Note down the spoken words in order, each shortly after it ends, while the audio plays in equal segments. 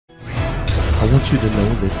I want you to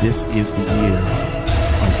know that this is the year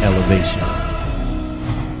of elevation.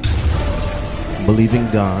 Believe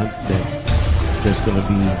in God that there's going to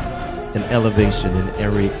be an elevation in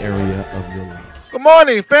every area of your life. Good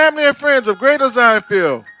morning, family and friends of Greater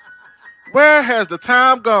Zionsville. Where has the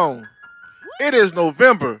time gone? It is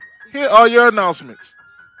November. Here are your announcements.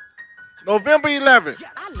 November 11th,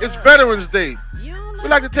 it's Veterans Day. We'd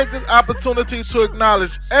like to take this opportunity to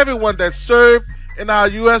acknowledge everyone that served in our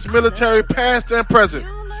U.S. military, past and present.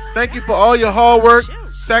 Thank you for all your hard work,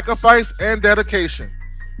 sacrifice, and dedication.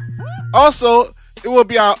 Also, it will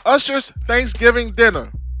be our Usher's Thanksgiving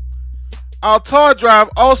dinner. Our toy drive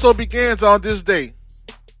also begins on this day.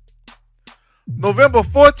 November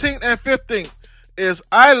 14th and 15th is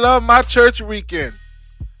I Love My Church weekend.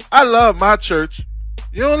 I love my church.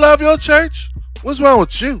 You don't love your church? What's wrong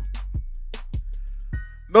with you?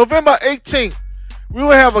 November 18th, we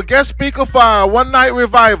will have a guest speaker for our one-night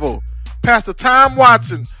revival, Pastor Tom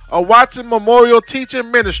Watson of Watson Memorial Teaching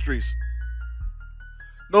Ministries.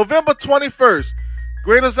 November 21st,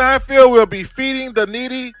 Greater Zionsville will be feeding the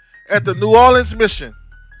needy at the New Orleans Mission.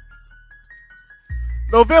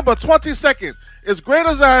 November 22nd is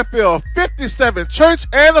Greater Zionsville 57th church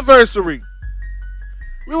anniversary.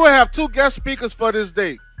 We will have two guest speakers for this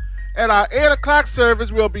day. At our 8 o'clock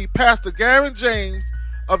service will be Pastor Garen James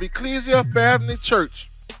of Ecclesia Family Church.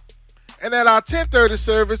 And at our 10:30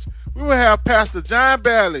 service, we will have Pastor John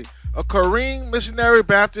Bailey of Corrine Missionary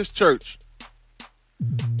Baptist Church.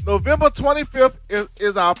 November 25th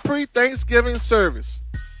is our pre-Thanksgiving service.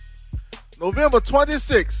 November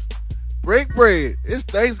 26th, break bread. It's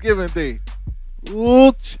Thanksgiving Day.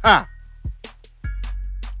 Ooh, cha.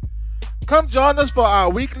 Come join us for our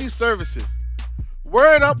weekly services.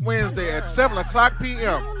 Word Up Wednesday at 7 o'clock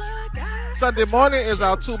p.m. Sunday morning is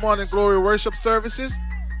our 2 morning glory worship services.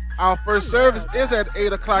 Our first service is at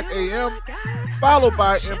 8 o'clock a.m., followed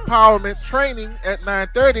by empowerment training at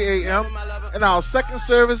 9:30 a.m., and our second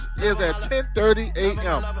service is at 10:30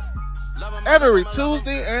 a.m. Every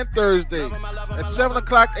Tuesday and Thursday at 7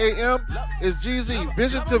 o'clock a.m. is GZ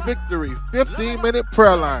Vision to Victory 15-minute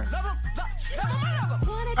prayer line.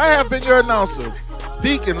 I have been your announcer,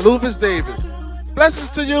 Deacon Luv Is Davis. Blessings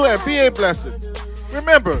to you and be a blessing.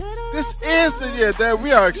 Remember, this is the year that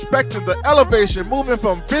we are expecting the elevation moving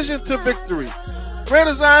from vision to victory.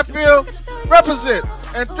 Greater Zionsville, represent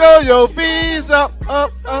and throw your V's up,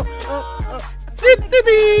 up, up, up, up.